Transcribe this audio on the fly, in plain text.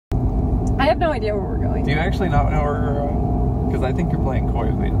have no idea where we're going. Do you actually not know where we're going? Because I think you're playing coy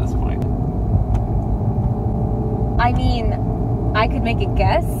with me at this point. I mean, I could make a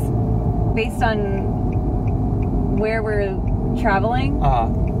guess based on where we're traveling.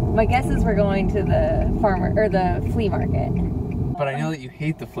 My guess is we're going to the the flea market. But I know that you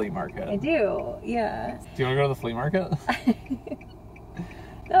hate the flea market. I do, yeah. Do you want to go to the flea market?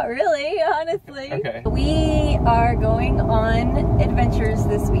 Not really, honestly. Okay. We are going on adventures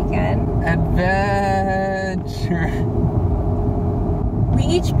this weekend. Adventure. We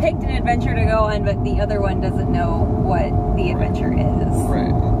each picked an adventure to go on, but the other one doesn't know what the adventure is.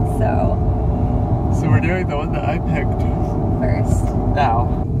 Right. So we're doing the one that I picked first.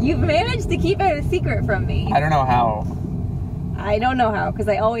 now. You've managed to keep it a secret from me. I don't know how. I don't know how, because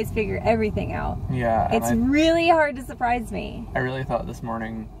I always figure everything out. Yeah. It's really hard to surprise me. I really thought this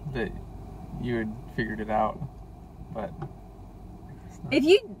morning that you had figured it out, but if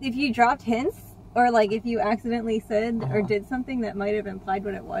you dropped hints, or like if you accidentally said or did something that might have implied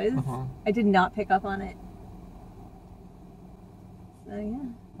what it was, I did not pick up on it. So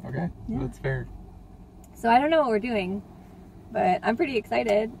yeah. Okay, yeah. That's fair. So I don't know what we're doing, but I'm pretty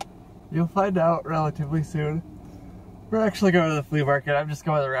excited. You'll find out relatively soon. We're actually going to the flea market. I'm just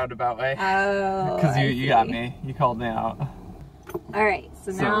going the roundabout way. Oh. Because you got me. You called me out. Alright,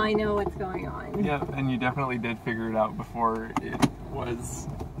 so now I know what's going on. Yeah, and you definitely did figure it out before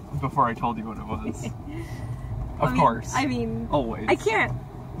I told you what it was. Of course. I mean, always. I can't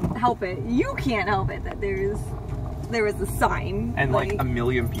help it. You can't help it that there was a sign. And like a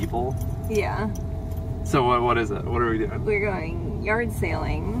million people. Yeah. So what is it? What are we doing? We're going yard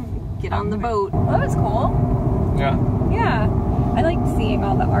sailing. Get on the boat. Well, that was cool. Yeah. Yeah. I liked seeing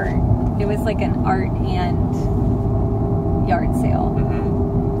all the art. It was like an art and yard sale.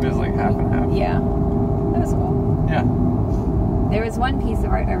 It was like half and half. Yeah. That was cool. Yeah. There was one piece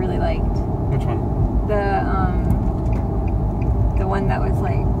of art I really liked. Which one? The one that was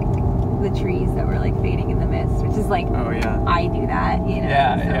like the trees that were like fading in the mist, which is like, oh yeah, I do that, you know.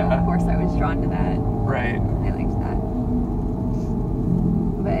 Yeah, so yeah. Of course I was drawn to that. Right. I liked that.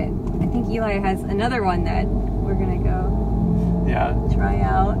 But I think Eli has another one that we're gonna go try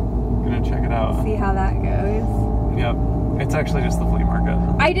out. Gonna check it out. See how that goes. Yep. It's actually just the flea market.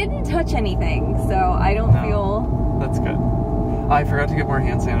 I didn't touch anything, so I don't feel... That's good. I forgot to get more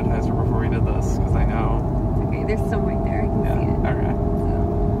hand sanitizer before we did this, because I know... Okay, there's some right there. I can see it. Okay.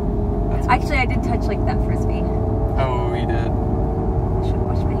 So. Actually, I did touch like that Frisbee. Oh, you did? I should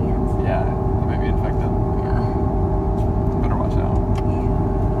wash my hands. Yeah, you might be infected. Yeah. Better watch out.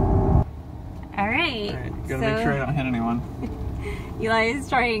 Yeah. Alright. Gotta make sure I don't hit anyone. Eli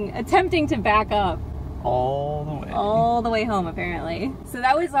is attempting to back up. All the way. All the way home, apparently. So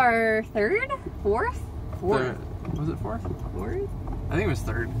that was our fourth? Was it fourth? Fourth? I think it was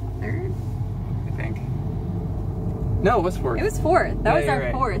third. Third? I think. No, it was fourth. It was fourth. That was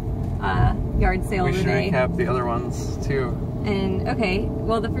our fourth yard sale of the day. We should recap the other ones, too. And, okay,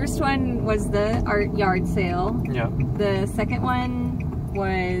 well, the first one was the art yard sale. Yep. The second one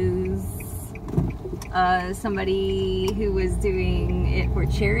was somebody who was doing it for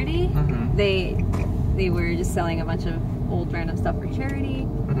charity. They were just selling a bunch of old random stuff for charity.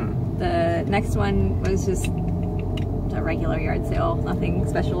 The next one was just a regular yard sale, nothing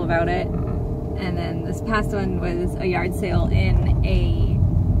special about it. And then this past one was a yard sale in a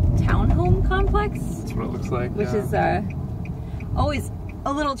townhome complex. That's what it looks like. Which is always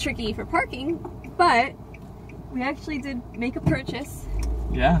a little tricky for parking, but we actually did make a purchase.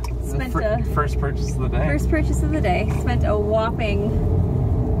 Yeah. Spent first purchase of the day. First purchase of the day. Spent a whopping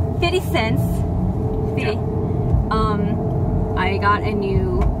 50 cents. 50. Yeah. I got a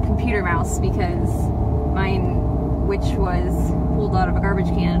new computer mouse because mine, which was pulled out of a garbage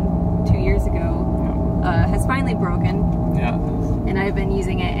can 2 years ago, has finally broken. Yeah. And I've been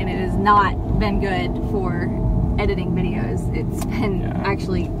using it, and it has not been good for editing videos. It's been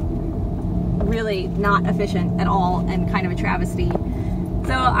actually really not efficient at all and kind of a travesty.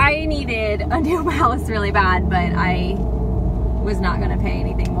 So I needed a new mouse really bad, but I was not going to pay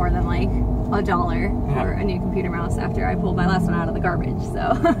anything more than like $1 for a new computer mouse after I pulled my last one out of the garbage.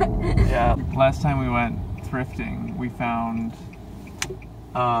 So yeah, last time we went thrifting, we found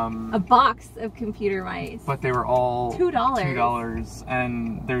a box of computer mice, but they were all $2,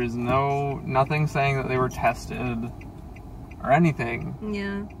 and there's nothing saying that they were tested or anything.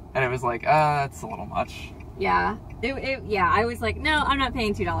 Yeah. And it was like, that's a little much. Yeah. Yeah, I was like, no, I'm not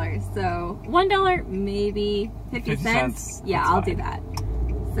paying $2. So $1, maybe 50 cents. Yeah, I'll do that.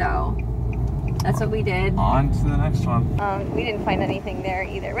 So that's what we did. On to the next one. We didn't find anything there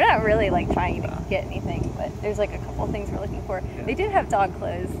either. We're not really like trying to get anything, but there's like a couple things we're looking for. They did have dog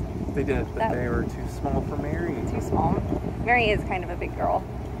clothes, They did, but they were too small for Mary. Too small. Mary is kind of a big girl.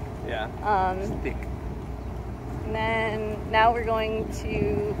 Yeah. She's thick. And then now we're going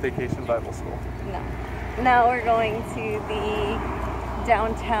to Vacation Bible School. No. Now we're going to the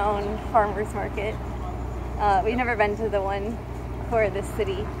downtown farmers market. We've never been to the one for the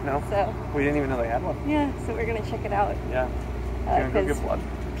city. No. So we didn't even know they had one. yeah, so we're gonna check it out. Yeah. Gonna go get blood.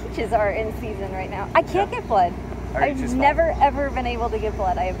 Peaches are in season right now. I can't get blood. I've never ever been able to get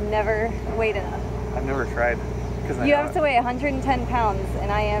blood. I have never weighed enough. I've never tried. You have to weigh 110 pounds,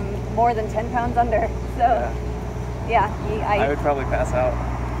 and I am more than 10 pounds under. So yeah, I would probably pass out.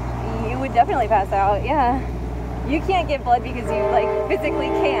 You would definitely pass out. Yeah. You can't get blood because you like physically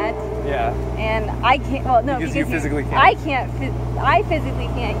can't. Yeah. And I can't. Well, no, because you physically can't. I can't. I physically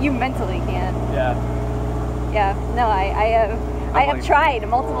can't. You mentally can't. Yeah. Yeah. No, I have tried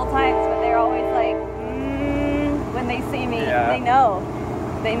multiple times, but they're always like, when they see me, they know.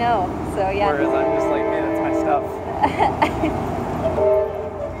 They know. So yeah. Whereas I'm just like, man, it's my stuff.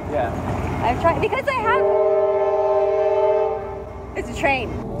 Yeah. I've tried because I have. It's a train.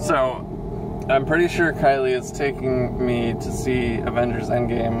 So. I'm pretty sure Kylie is taking me to see Avengers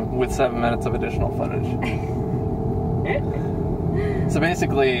Endgame with 7 minutes of additional footage. So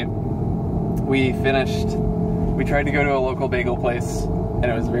basically, we tried to go to a local bagel place, and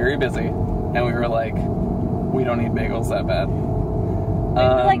it was very busy, and we were like, we don't need bagels that bad. We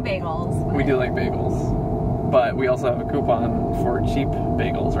do like bagels. We do like bagels. But we also have a coupon for cheap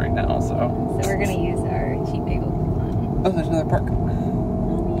bagels right now, so we're gonna use our cheap bagel coupon. Oh, there's another park.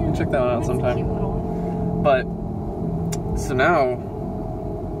 Check that one out sometime. But so now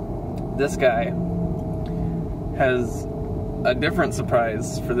this guy has a different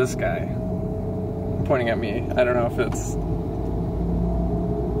surprise for this guy. I'm pointing at me. I don't know if it's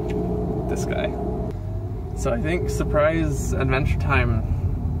this guy. So I think surprise adventure time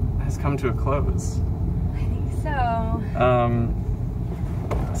has come to a close. I think so.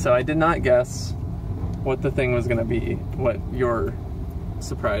 So I did not guess what the thing was gonna be, what your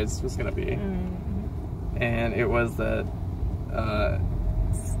surprise was going to be, and it was that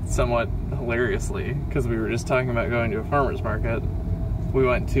somewhat hilariously, because we were just talking about going to a farmer's market, we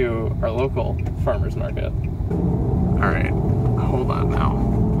went to our local farmer's market. Alright, hold on now,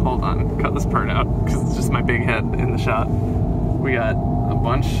 hold on, cut this part out because it's just my big head in the shot. We got a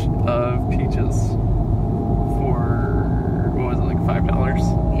bunch of peaches for, what was it, like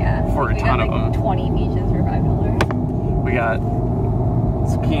 $5? Yeah, for a ton of them. 20 peaches for $5. We got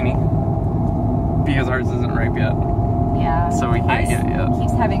zucchini, because ours isn't ripe yet. Yeah. So we can't get it yet.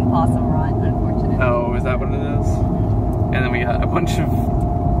 Keeps having blossom rot, unfortunately. Oh, is that what it is? And then we got a bunch of,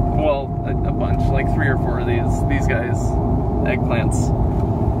 well, a bunch, like 3 or 4 of these guys, eggplants.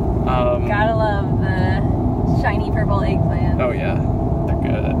 Gotta love the shiny purple eggplants. Oh yeah, they're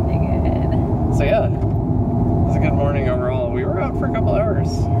good. They're good. So yeah, it was a good morning overall. We were out for a couple hours.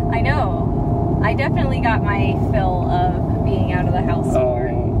 I know. I definitely got my fill of being out of the house. Oh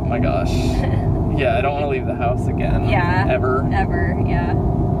my gosh. Yeah, I don't want to leave the house again. Yeah. Ever. Ever, yeah.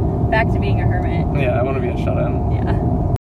 Back to being a hermit. Yeah, I want to be a shut-in. Yeah.